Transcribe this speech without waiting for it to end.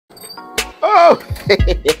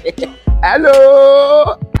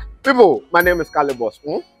Hello, people. My name is Calibos.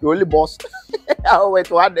 The only boss. Oh,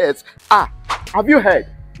 wait, what is? Have you heard?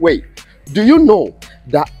 Wait, do you know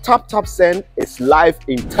that Tap Tap Send is live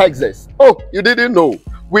in Texas? Oh, you didn't know?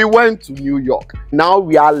 We went to New York. Now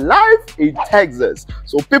we are live in Texas.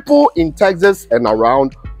 So people in Texas and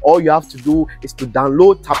around, all you have to do is to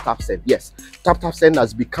download Tap Tap Send. Yes, Tap Tap Send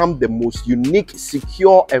has become the most unique,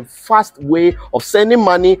 secure, and fast way of sending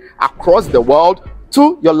money across the world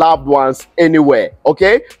to your loved ones anywhere.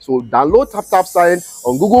 Okay, so download Tap Tap Send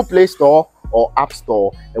on Google Play Store or App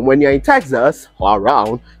Store, and when you're in Texas or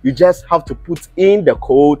around, you just have to put in the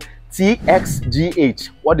code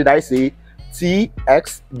TXGH. What did I say?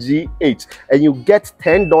 TXGH, and you get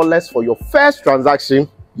 $10 for your first transaction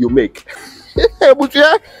you make.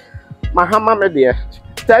 Mahama media,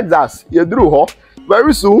 Texas, you drew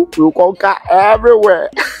very soon we'll conquer everywhere.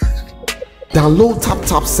 Download Tap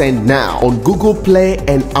Tap Send now on Google Play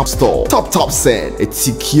and App Store. Tap Tap Send, it's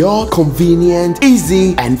secure, convenient,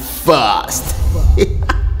 easy, and fast.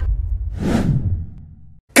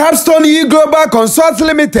 Capstone E Global Consult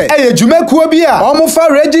Limited. Eye Jumekuo bi a omo fa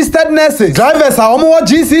registered nurses, drivers a omo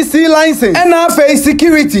GCC license, NFA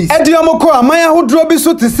securities. Edi omo ko amaya hodro bi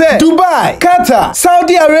so te se Dubai, Qatar,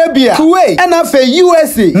 Saudi Arabia, Kuwait, NFA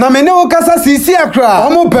USA. Na mene wo kasa sisi akra.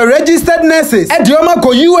 Omo per registered nurses. Edi omo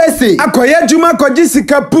ko USA. Akoye juma ko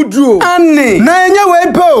jisika pudro. Anne. Na enye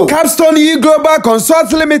we po. Capstone E Global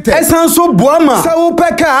Consult Limited. Esanso boama. Sa wo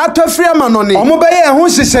peka atofri amanone. Omo be ye ho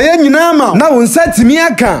hyehyeye nyina ma. Na won satimi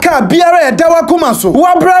aka. Ka biara e dawa kuma so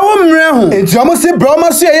wa bra wo mre ho enti omo se bra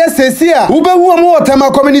omo so ye sesi a wo be hu omo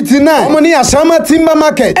Otema community 9 omo ni Ashama Timber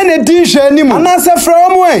Market ene din hwe anim anase fra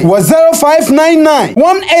omo e wo 0599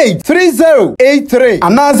 183083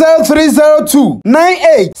 anase 0302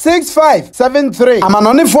 986573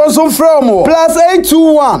 amanone fo so fra omo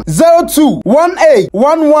 +821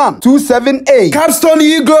 021811 Capstone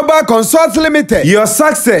E Global Consult Limited. Your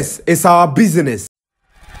success is our business.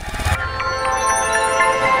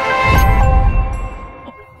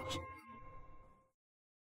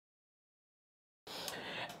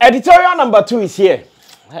 Editorial number 2 is here,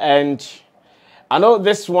 and I know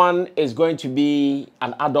this one is going to be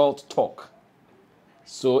an adult talk.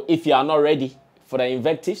 So if you are not ready for the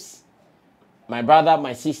invectives, my brother,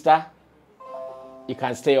 my sister, you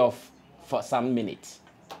can stay off for some minutes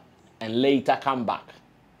and later come back.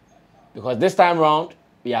 Because this time round,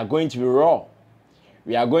 we are going to be raw.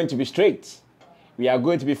 We are going to be straight. We are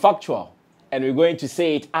going to be factual. And we're going to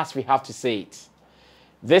say it as we have to say it.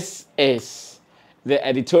 This is the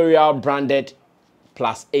editorial branded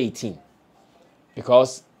 +18,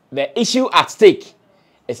 because the issue at stake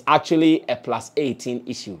is actually a +18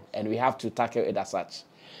 issue, and we have to tackle it as such.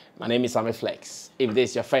 My name is Sammy Flex. If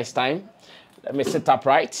this is your first time, let me sit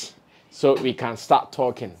upright so we can start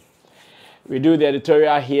talking. We do the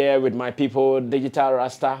editorial here with my people, Digital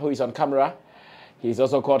Rasta, who is on camera. He's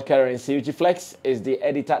also called Currency. Flex is the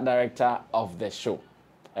editor-director of the show.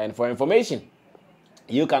 And for information,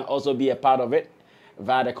 you can also be a part of it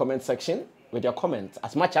via the comment section with your comments.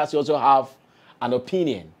 As much as you also have an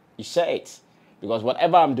opinion, you share it. Because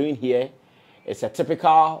whatever I'm doing here is a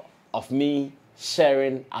typical of me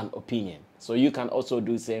sharing an opinion. So you can also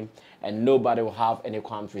do the same, and nobody will have any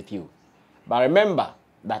qualms with you. But remember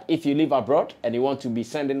that if you live abroad and you want to be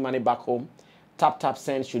sending money back home, Tap Tap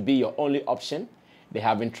Send should be your only option. They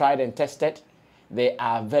have been tried and tested. They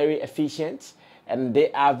are very efficient, and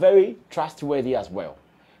they are very trustworthy as well.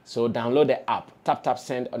 So download the app, Tap Tap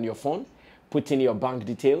Send on your phone, put in your bank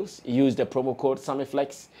details, use the promo code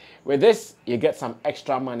SammyFlex. With this, you get some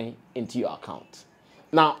extra money into your account.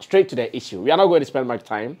 Now, straight to the issue. We are not going to spend much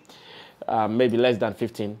time, maybe less than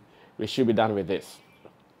 15. We should be done with this.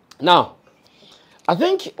 Now, I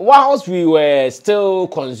think whilst we were still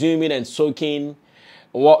consuming and soaking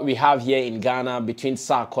what we have here in Ghana between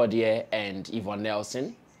Sarkodie and Yvonne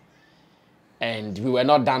Nelson, and we were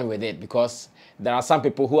not done with it because there are some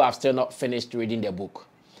people who have still not finished reading the book.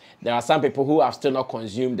 There are some people who have still not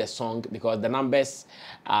consumed the song because the numbers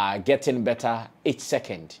are getting better each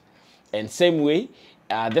second. And same way,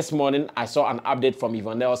 this morning I saw an update from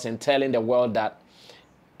Yvonne Nelson telling the world that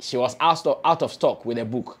she was out of stock with the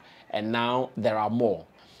book, and now there are more.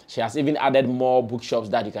 She has even added more bookshops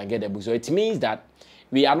that you can get the book. So it means that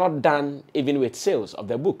we are not done even with sales of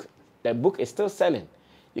the book. The book is still selling.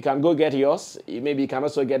 You can go get yours. Maybe you can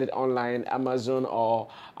also get it online, Amazon or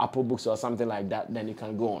Apple Books or something like that. Then you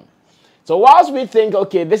can go on. So whilst we think,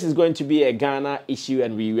 okay, this is going to be a Ghana issue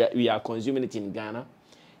and we are consuming it in Ghana,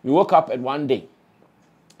 we woke up at one day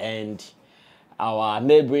and our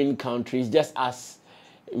neighboring countries, just as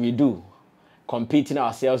we do, competing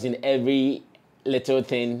ourselves in every little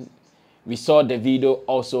thing, we saw Davido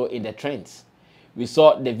also in the trends. We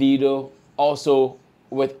saw Davido also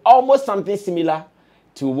with almost something similar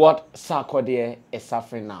to what Sarkodie is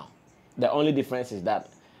suffering now. The only difference is that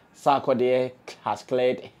Sarkodie has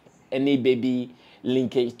cleared any baby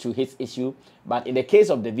linkage to his issue. But in the case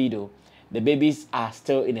of Davido, the babies are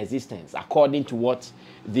still in existence, according to what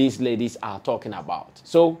these ladies are talking about.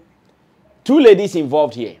 So, two ladies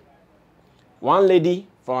involved here. One lady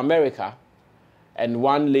from America and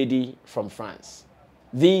one lady from France.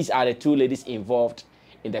 These are the two ladies involved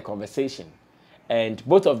in the conversation. And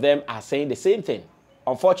both of them are saying the same thing.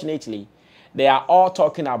 Unfortunately, they are all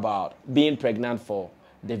talking about being pregnant for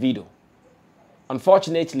Davido.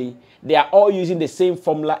 Unfortunately, they are all using the same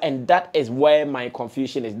formula, and that is where my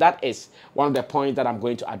confusion is. That is one of the points that I'm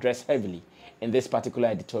going to address heavily in this particular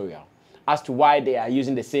editorial. As to why they are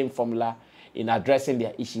using the same formula in addressing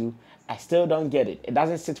their issue, I still don't get it. It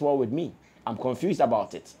doesn't sit well with me. I'm confused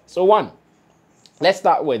about it. So one, let's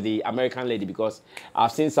start with the American lady, because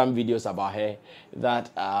I've seen some videos about her that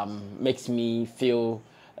makes me feel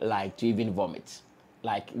like to even vomit.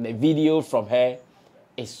 Like the video from her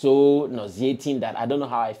is so nauseating that I don't know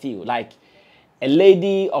how I feel. Like a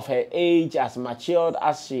lady of her age, as matured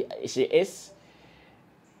as she is,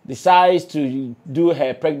 decides to do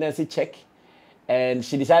her pregnancy check, and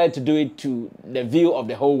she decided to do it to the view of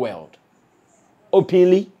the whole world.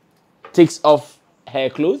 Openly takes off her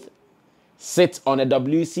clothes, sits on a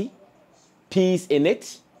WC, pees in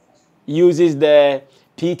it, uses the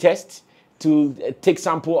pee test to take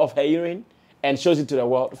sample of her urine, and shows it to the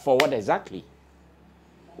world. For what exactly?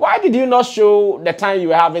 Why did you not show the time you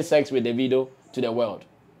were having sex with Davido to the world?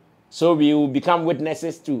 So we will become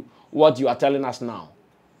witnesses to what you are telling us now.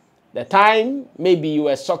 The time maybe you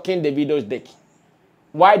were sucking Davido's dick.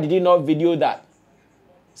 Why did you not video that?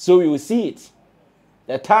 So we will see it.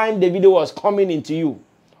 The time Davido was coming into you.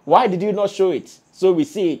 Why did you not show it? So we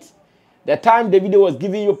see it. The time Davido was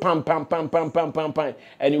giving you pam, pam, pam, pam, pam, pam, pam,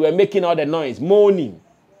 and you were making all the noise, moaning,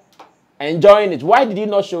 enjoying it. Why did you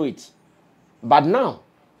not show it? But now,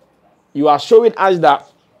 you are showing us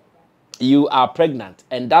that you are pregnant,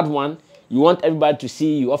 and that one, you want everybody to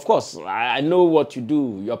see you. Of course, I know what you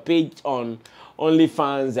do. Your page on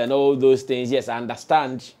OnlyFans and all those things. Yes, I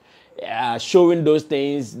understand. Showing those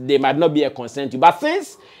things, they might not be a consent to. But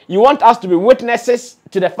since you want us to be witnesses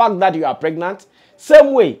to the fact that you are pregnant,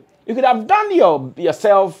 same way, you could have done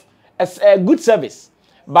yourself as a good service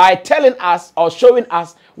by telling us or showing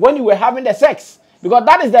us when you were having the sex. Because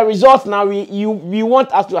that is the result now we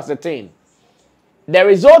want us to ascertain. The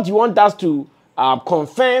result you want us to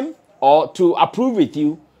confirm or to approve with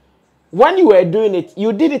you. When you were doing it,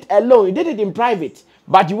 you did it alone. You did it in private.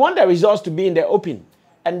 But you want the results to be in the open.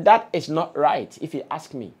 And that is not right, if you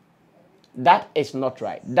ask me. That is not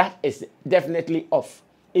right. That is definitely off,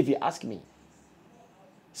 if you ask me.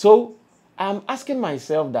 So, I'm asking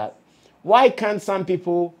myself that, why can't some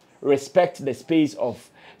people respect the space of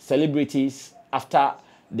celebrities after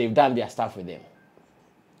they've done their stuff with them?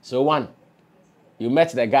 So one, you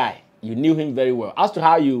met the guy. You knew him very well. As to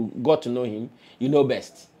how you got to know him, you know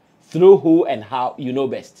best. Through who and how, you know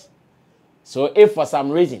best. So if for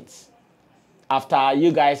some reasons, after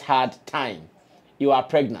you guys had time, you are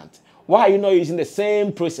pregnant, why are you not using the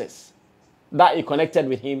same process that you connected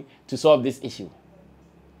with him to solve this issue?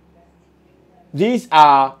 These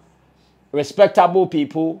are respectable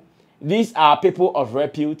people. These are people of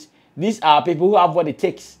repute. These are people who have what it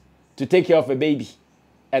takes to take care of a baby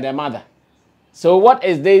and a mother. So what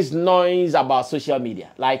is this noise about social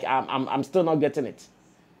media? Like, I'm still not getting it.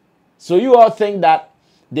 So you all think that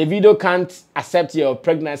Davido can't accept your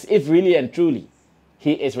pregnancy if really and truly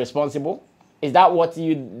he is responsible? Is that what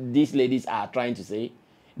these ladies are trying to say?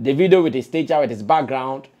 Davido with his stature, with his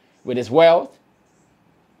background, with his wealth.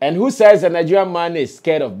 And who says a Nigerian man is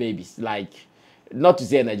scared of babies? Like, not to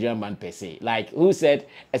say a Nigerian man per se. Like, who said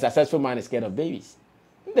a successful man is scared of babies?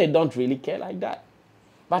 They don't really care like that.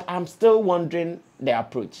 But I'm still wondering the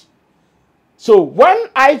approach. So when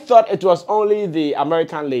I thought it was only the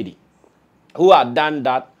American lady who had done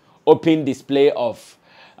that open display of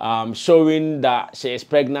showing that she is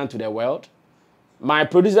pregnant to the world, my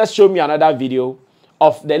producer showed me another video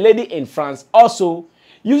of the lady in France also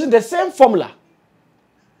using the same formula.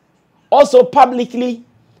 Also publicly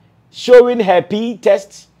showing her pee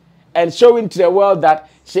test and showing to the world that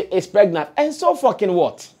she is pregnant. And so fucking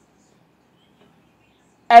what?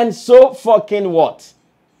 And so fucking what?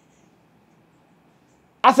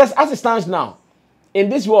 As it stands now, in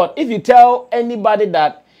this world, if you tell anybody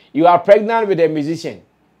that you are pregnant with a musician,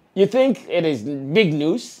 you think it is big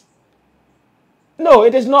news? No,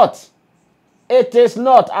 it is not. It is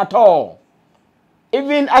not at all.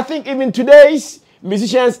 Even I think even today's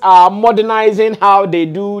musicians are modernizing how they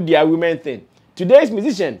do their women thing. Today's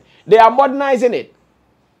musicians, they are modernizing it.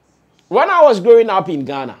 When I was growing up in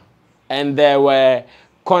Ghana, and there were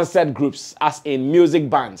concert groups, as in music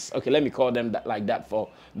bands. Okay, let me call them like that for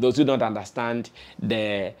those who don't understand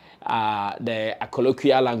the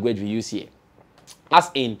colloquial language we use here.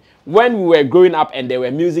 As in, when we were growing up and there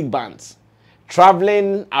were music bands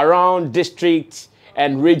traveling around districts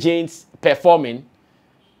and regions performing,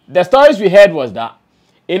 the stories we heard was that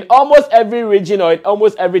in almost every region or in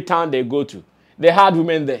almost every town they go to, they had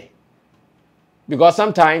women there. Because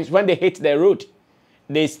sometimes when they hit the road,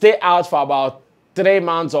 they stay out for about 3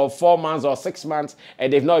 months or 4 months or 6 months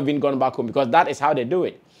and they've not even gone back home, because that is how they do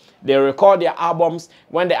it. They record their albums.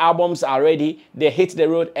 When the albums are ready, they hit the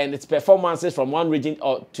road and it's performances from one region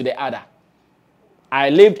or to the other. I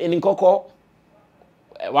lived in Nkoko,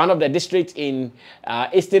 one of the districts in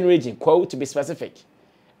Eastern region, Kwa to be specific.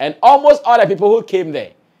 And almost all the people who came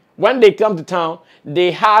there, when they come to town,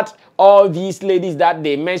 they had all these ladies that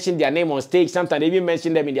they mentioned their name on stage. Sometimes they even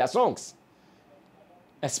mentioned them in their songs.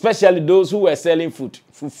 Especially those who were selling food,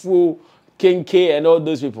 fufu, kinke, and all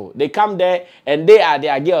those people. They come there and they are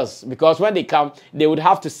their girls, because when they come, they would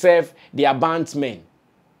have to serve their bandsmen.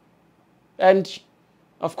 And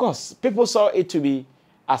of course, people saw it to be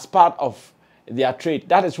as part of their trade.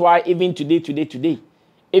 That is why even today,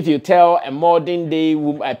 if you tell a modern day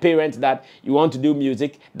parent that you want to do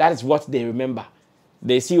music, that is what they remember.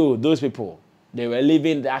 They see, oh, those people, they were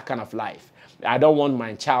living that kind of life. I don't want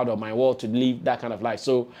my child or my world to live that kind of life.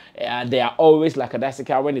 So they are always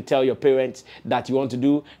lackadaisical when you tell your parents that you want to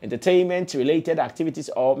do entertainment-related activities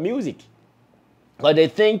or music. But they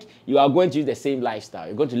think you are going to use the same lifestyle.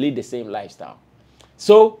 You're going to lead the same lifestyle.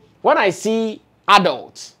 So when I see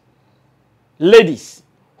adults, ladies,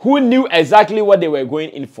 who knew exactly what they were going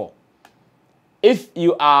in for. If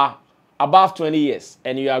you are above 20 years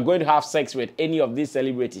and you are going to have sex with any of these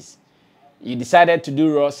celebrities, you decided to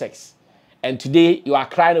do raw sex, and today you are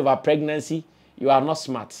crying over pregnancy, you are not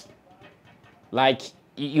smart. Like,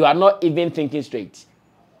 you are not even thinking straight.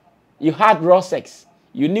 You had raw sex.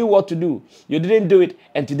 You knew what to do. You didn't do it,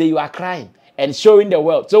 and today you are crying and showing the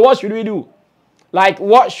world. So what should we do? Like,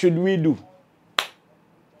 what should we do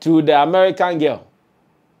to the American girl?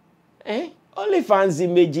 Only fans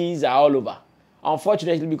images are all over.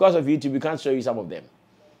 Unfortunately, because of YouTube, we can't show you some of them.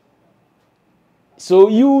 So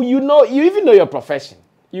you even know your profession.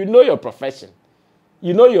 You know your profession.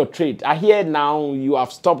 You know your trade. I hear now you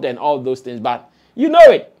have stopped and all those things, but you know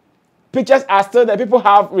it. Pictures are still there. People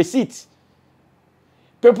have receipts.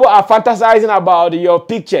 People are fantasizing about your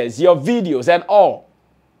pictures, your videos, and all.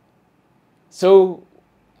 So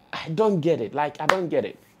I don't get it. Like, I don't get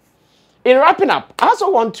it. In wrapping up, I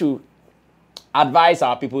also want to advise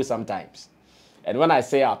our people sometimes. And when I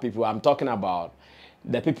say our people, I'm talking about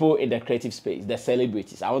the people in the creative space, the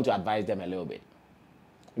celebrities. I want to advise them a little bit.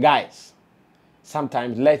 Guys,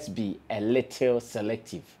 sometimes let's be a little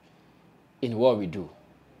selective in what we do.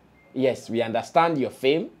 Yes, we understand your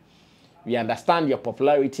fame. We understand your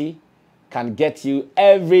popularity can get you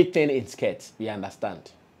everything in skirts. We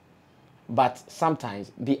understand. But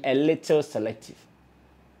sometimes be a little selective.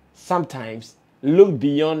 Sometimes look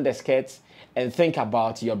beyond the skirts and think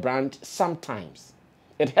about your brand. Sometimes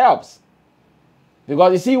it helps,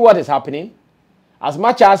 because you see what is happening. As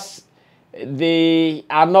much as they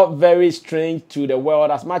are not very strange to the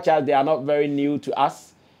world, as much as they are not very new to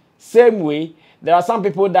us, same way, there are some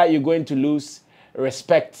people that you're going to lose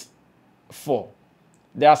respect for.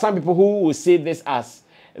 There are some people who will see this as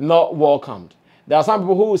not welcomed. There are some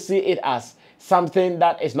people who will see it as something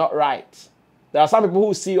that is not right. There are some people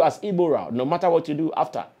who see you as immoral, no matter what you do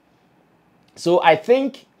after. So I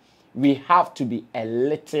think we have to be a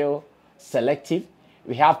little selective.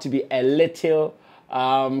 We have to be a little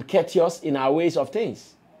courteous in our ways of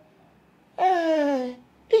things.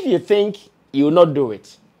 If you think you will not do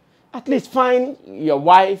it, at least find your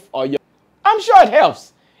wife or your... I'm sure it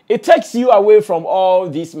helps. It takes you away from all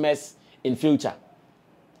this mess in future.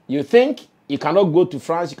 You think you cannot go to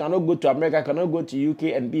France, you cannot go to America, you cannot go to UK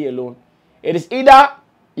and be alone. It is either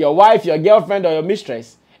your wife, your girlfriend, or your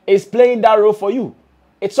mistress is playing that role for you.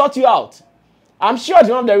 It sorts you out. I'm sure it's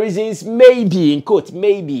one of the reasons, maybe, in quote,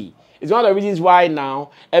 maybe, it's one of the reasons why now,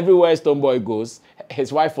 everywhere Stonebwoy goes,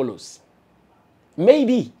 his wife follows.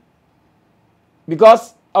 Maybe.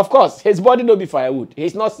 Because, of course, his body don't be firewood.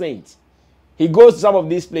 He's not saint. He goes to some of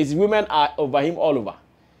these places, women are over him all over.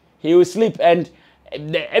 He will sleep, and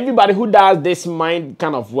everybody who does this mind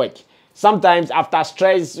kind of work, sometimes after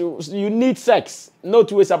stress, you need sex. No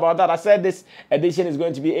two ways about that. I said this edition is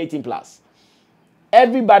going to be 18+.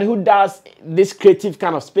 everybody who does this creative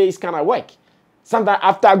kind of space kind of work, sometimes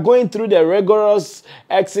after going through the rigorous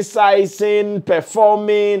exercising,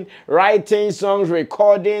 performing, writing songs,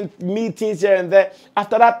 recording, meetings here and there,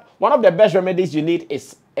 after that, one of the best remedies you need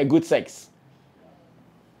is a good sex.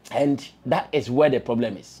 And that is where the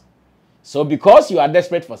problem is. So because you are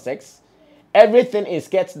desperate for sex, everything in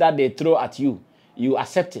sketch that they throw at you, you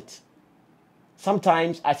accept it.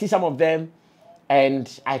 Sometimes I see some of them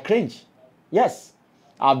and I cringe. Yes,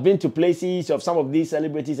 I've been to places of some of these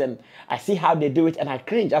celebrities and I see how they do it and I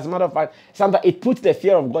cringe. As a matter of fact, sometimes it puts the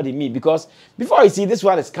fear of God in me because before you see this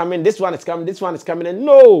one is coming, this one is coming, this one is coming, and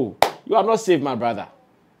no, you are not saved, my brother.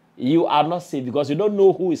 You are not saved because you don't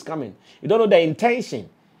know who is coming. You don't know the intention.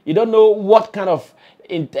 You don't know what kind of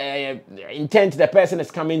intent the person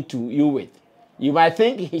is coming to you with. You might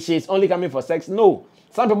think she's only coming for sex. No,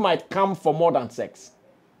 some people might come for more than sex.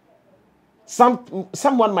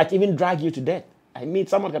 Someone might even drag you to death. I mean,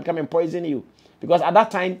 someone can come and poison you. Because at that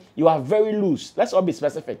time, you are very loose. Let's all be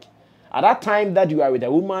specific. At that time that you are with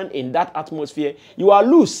a woman in that atmosphere, you are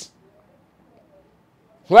loose.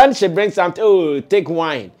 When she brings something, oh, take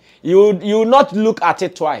wine. You will not look at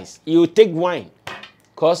it twice. You take wine.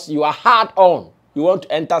 Because you are hard on. You want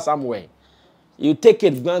to enter somewhere. You take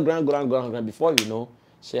it, before you know,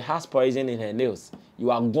 she has poison in her nails.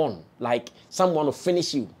 You are gone. Like someone will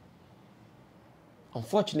finish you.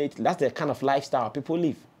 Unfortunately, that's the kind of lifestyle people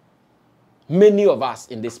live. Many of us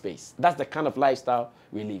in this space, that's the kind of lifestyle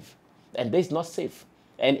we live. And this is not safe.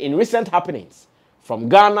 And in recent happenings, from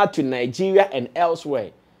Ghana to Nigeria and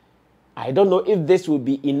elsewhere, I don't know if this will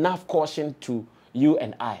be enough caution to you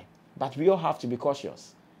and I. But we all have to be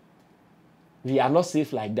cautious. We are not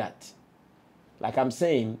safe like that. Like I'm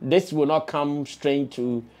saying, this will not come straight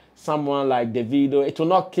to someone like Davido. It will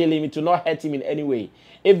not kill him. It will not hurt him in any way.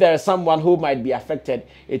 If there is someone who might be affected,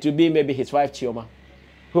 it will be maybe his wife, Chioma,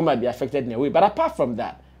 who might be affected in a way. But apart from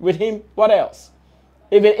that, with him, what else?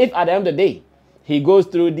 Even if at the end of the day, he goes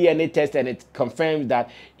through DNA test and it confirms that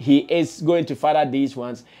he is going to father these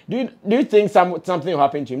ones, do you think something will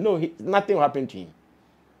happen to him? No, nothing will happen to him.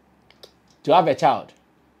 To have a child,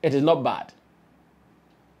 it is not bad.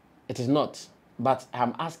 It is not. But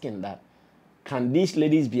I'm asking that, can these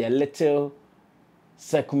ladies be a little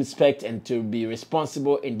circumspect and to be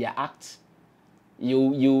responsible in their acts?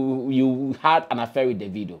 You had an affair with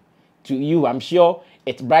Davido. To you, I'm sure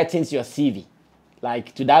it brightens your CV.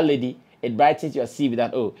 Like to that lady, it brightens your CV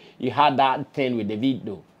that, oh, you had that thing with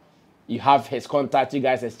Davido. You have his contact, you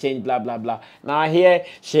guys exchange, blah, blah, blah. Now here,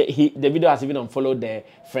 Davido has even unfollowed the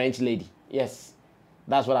French lady. Yes,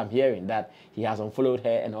 that's what I'm hearing, that he has unfollowed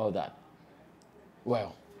her and all that.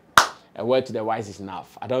 Well, a word to the wise is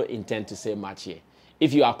enough. I don't intend to say much here.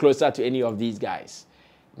 If you are closer to any of these guys,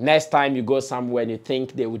 next time you go somewhere and you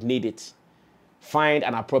think they would need it, find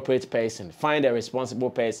an appropriate person. Find a responsible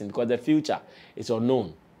person because the future is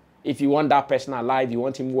unknown. If you want that person alive, you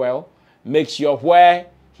want him well, make sure where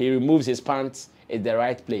he removes his pants is the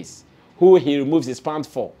right place. Who he removes his pants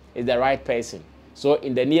for is the right person. So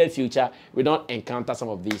in the near future, we don't encounter some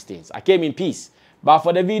of these things. I came in peace. But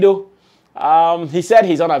for the video, he said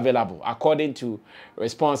he's unavailable according to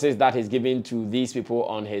responses that he's given to these people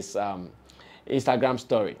on his Instagram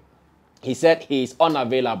story. He said he's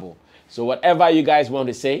unavailable. So whatever you guys want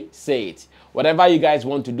to say, say it. Whatever you guys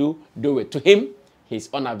want to do, do it. To him, he's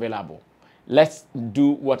unavailable. Let's do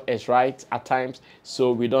what is right at times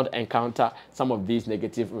so we don't encounter some of these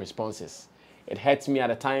negative responses. It hurts me at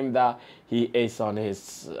the time that he is on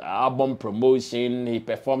his album promotion, he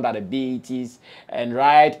performed at the BETs, and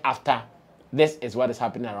right after, this is what is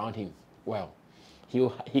happening around him. Well,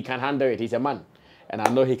 he can handle it. He's a man, and I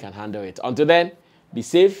know he can handle it. Until then, be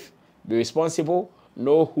safe, be responsible,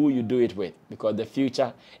 know who you do it with, because the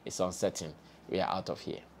future is uncertain. We are out of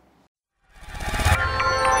here.